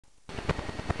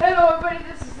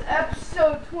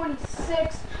episode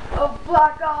 26 of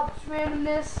Black Ops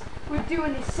Randomness. We're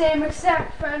doing the same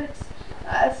exact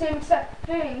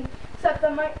thing, except I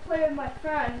might play with my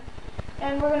friend,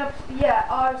 and we're gonna,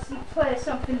 obviously play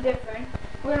something different.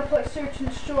 We're gonna play Search and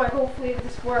Destroy. Hopefully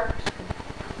this works,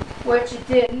 which it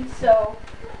didn't. So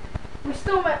we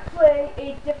still might play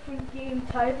a different game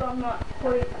type. I'm not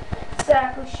quite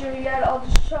exactly sure yet. I'll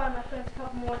just try my friends a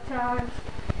couple more times,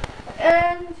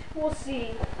 and we'll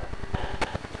see.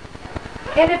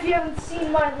 And if you haven't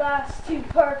seen my last two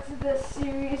parts of this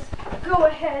series, go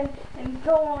ahead and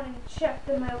go on and check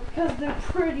them out because they're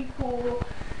pretty cool.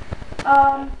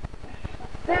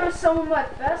 They were some of my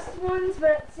best ones, but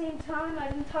at the same time I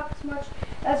didn't talk as much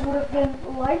as would have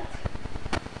been liked.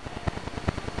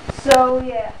 So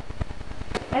yeah.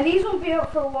 And these won't be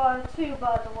out for a while too,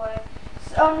 by the way.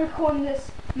 So I'm recording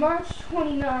this March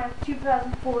 29th,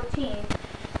 2014,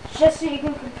 just so you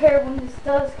can compare when this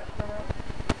does come out.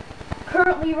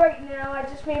 Currently, right now, I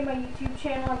just made my YouTube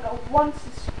channel. I've got 1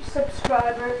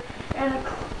 subscriber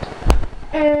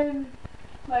and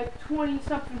like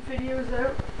 20-something videos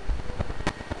out.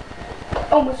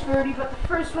 Almost 30, but the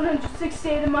first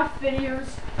 168 of my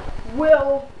videos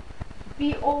will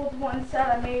be old ones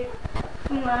that I made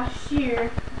from last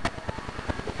year.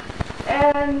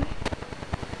 And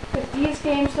if these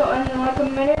games don't end in like a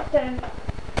minute, then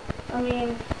I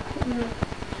mean, I'm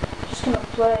just gonna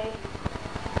play.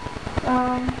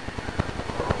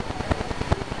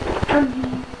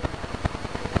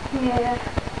 Yeah.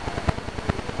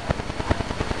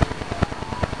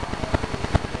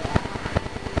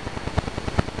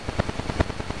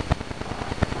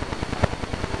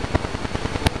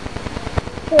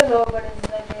 Hello, but it's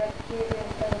like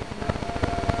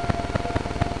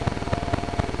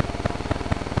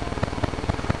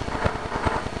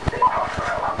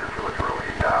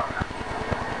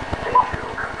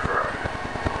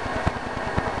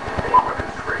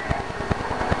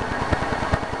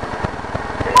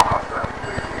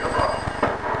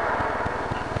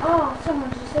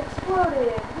someone just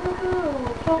exploded.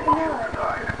 Woohoo! Poking up.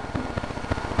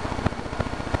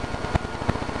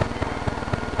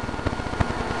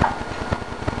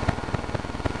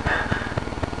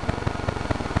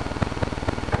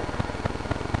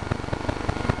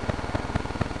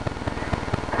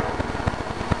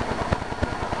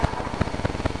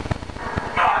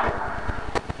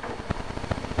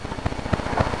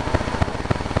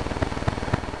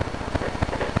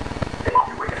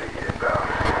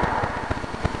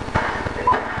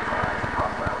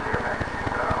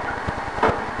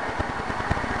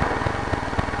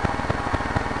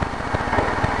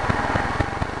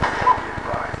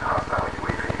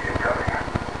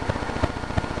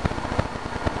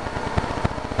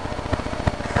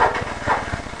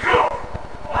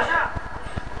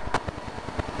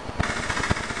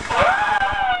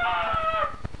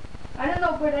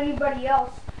 Anybody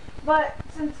else, but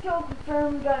since Kill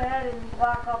Confirmed got added in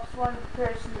Black Ops 1 in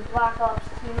comparison to Black Ops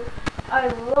 2, I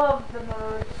love the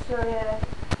mode, so yeah,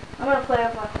 I'm gonna play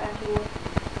with my friend here.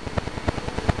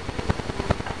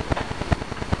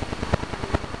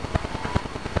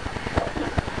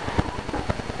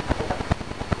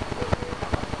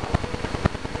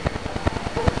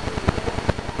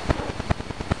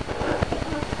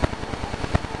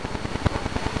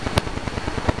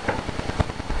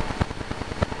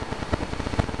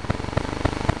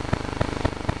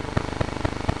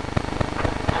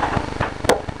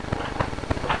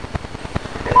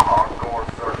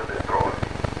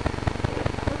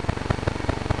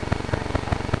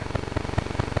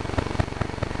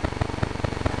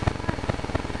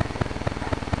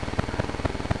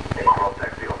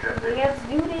 Let's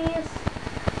do this.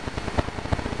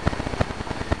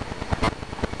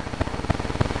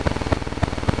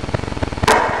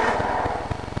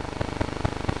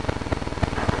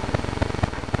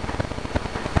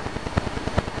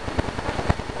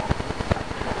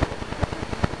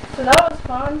 So that was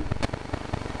fun.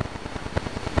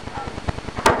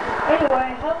 Anyway,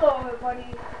 hello everybody.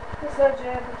 This is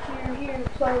Randomness here to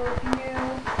play with you.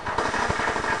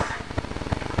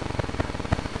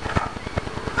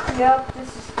 Yep, this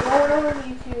is going on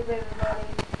YouTube, everybody.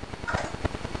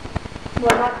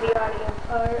 Well, not the audio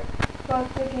part, but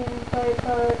the gameplay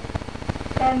part,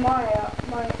 and my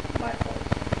voice.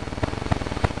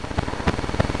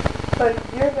 But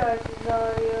your guys'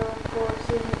 audio, of course,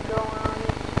 isn't going on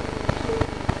YouTube.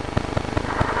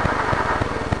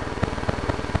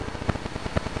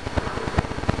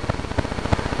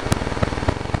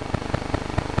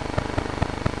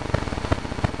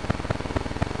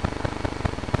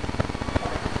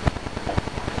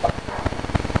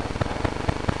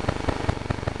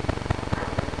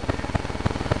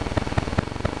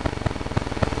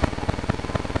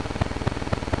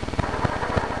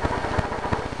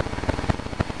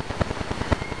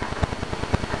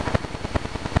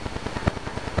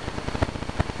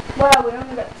 Wow, we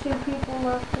only got 2 people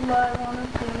left alive on our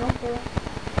team. Okay.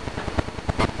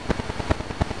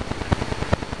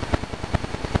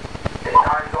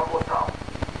 Time's almost up.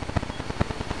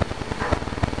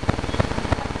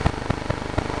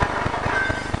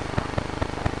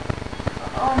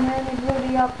 Oh man, they blew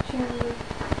the opportunity.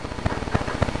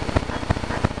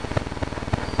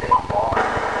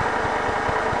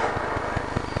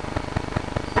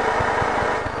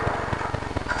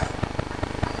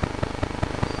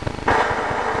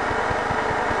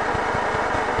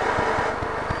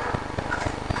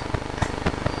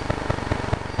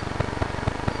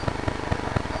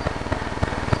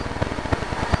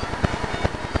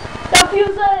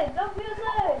 Defuse it! Defuse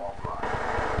it!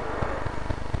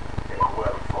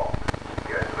 Well fought.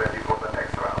 Get ready for the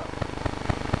next round.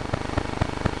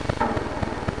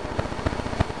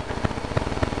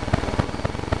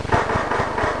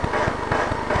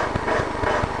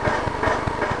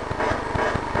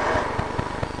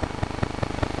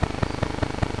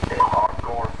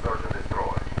 Hardcore search and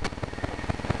destroy.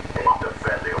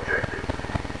 Defend the objective.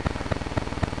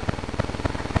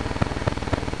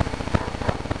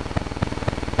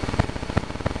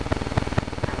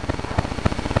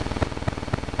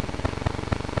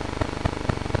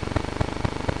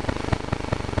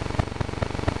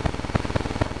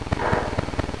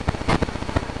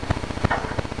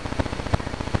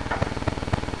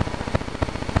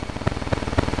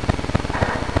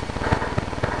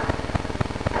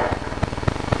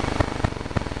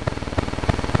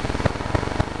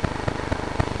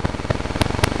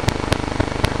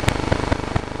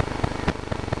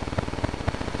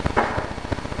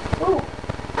 Ooh.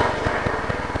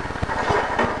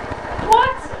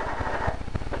 What?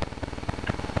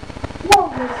 What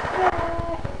was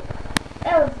that?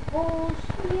 That was bullshit.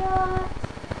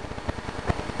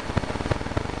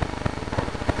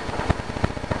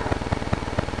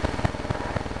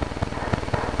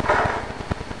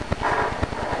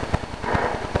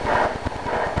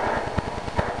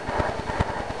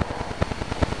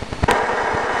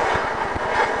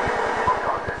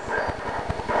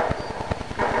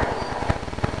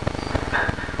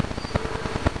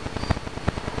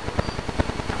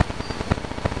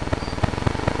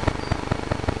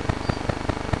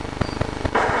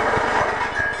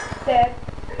 Dead.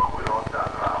 We lost that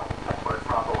round, but it's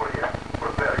not over yet.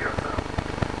 Prepare yourself.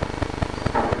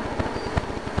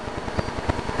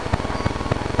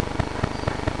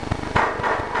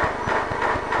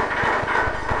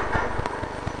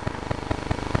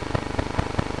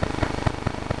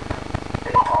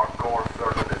 Hardcore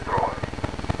search and destroy.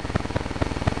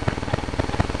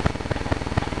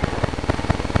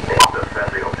 Defend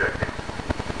the objective.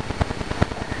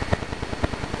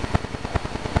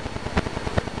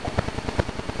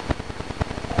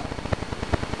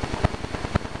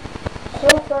 So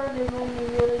far they've only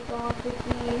really gone 50,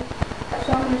 so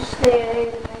I'm gonna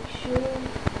stay to make sure.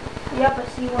 Yep, I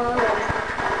see one already.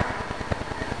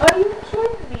 Are you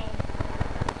kidding me?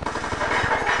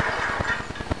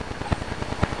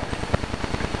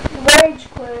 Rage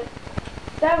quit.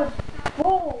 That was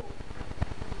bull.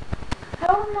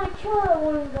 How did I kill that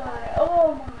one guy?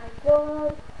 Oh my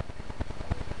god.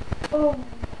 Oh.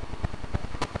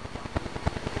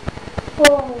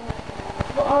 Oh.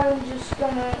 I'm just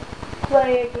gonna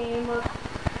play a game of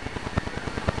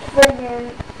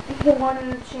friggin' one in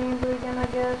the chamber again, I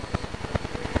guess.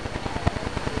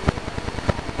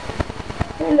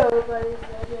 Hello, everybody's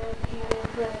dead here,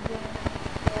 friggin'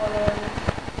 whatever.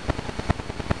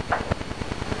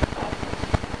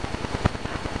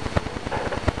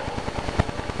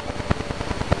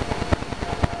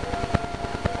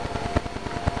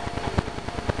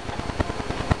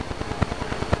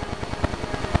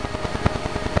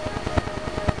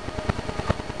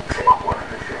 One in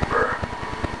the chamber.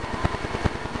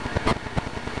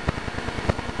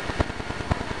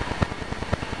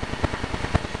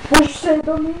 What you say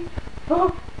about me?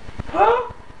 Huh?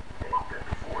 Huh?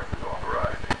 Deadly force is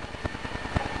authorized.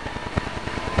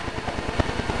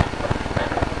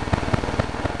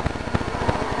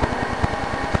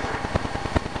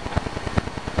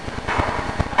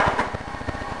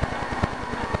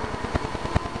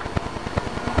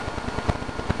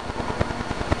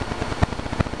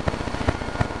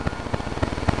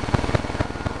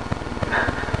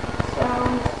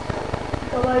 Sounds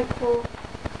delightful.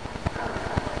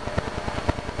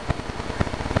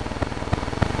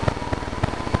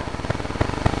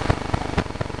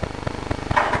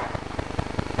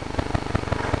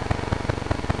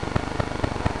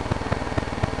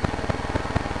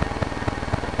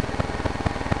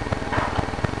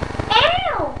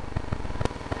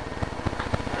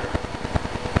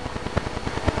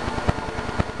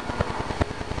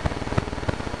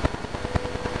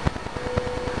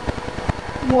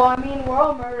 Well, I mean, we're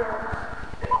all murderers.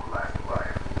 Last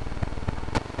life.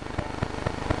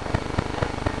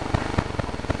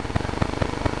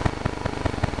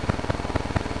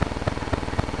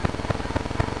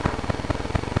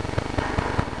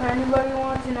 If anybody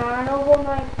wants an honorable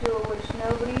knife duel, which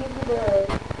nobody ever does,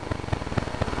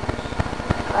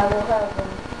 I will have them.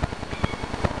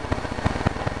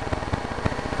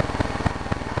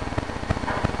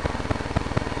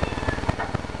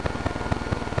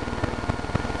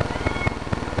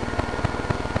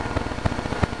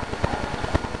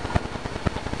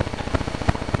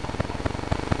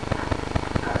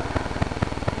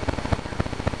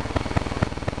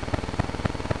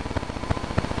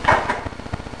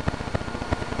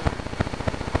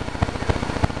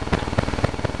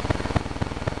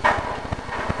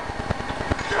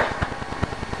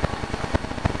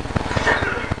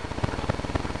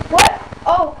 What?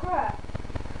 Oh, crap.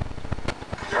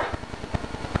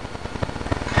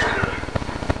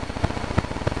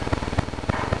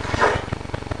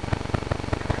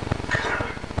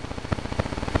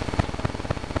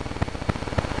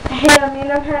 Hey, I mean,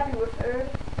 I'm happy with third.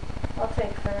 I'll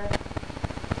take third.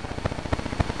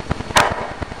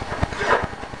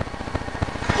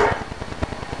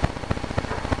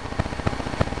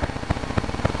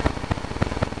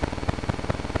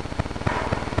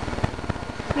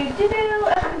 Do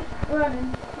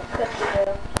running. Except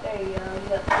the there you go, you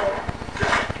got there.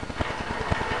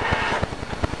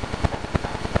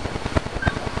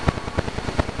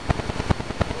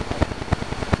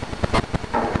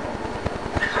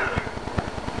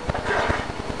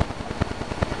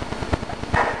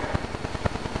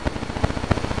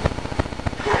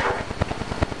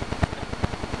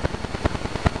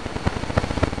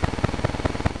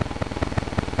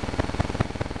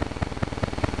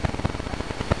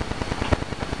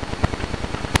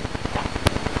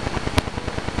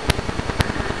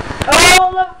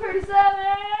 Oh, level 37!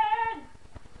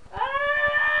 Ah!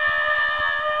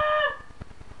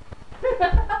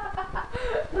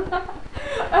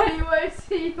 Anyway,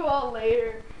 see you all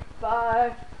later.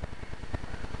 Bye.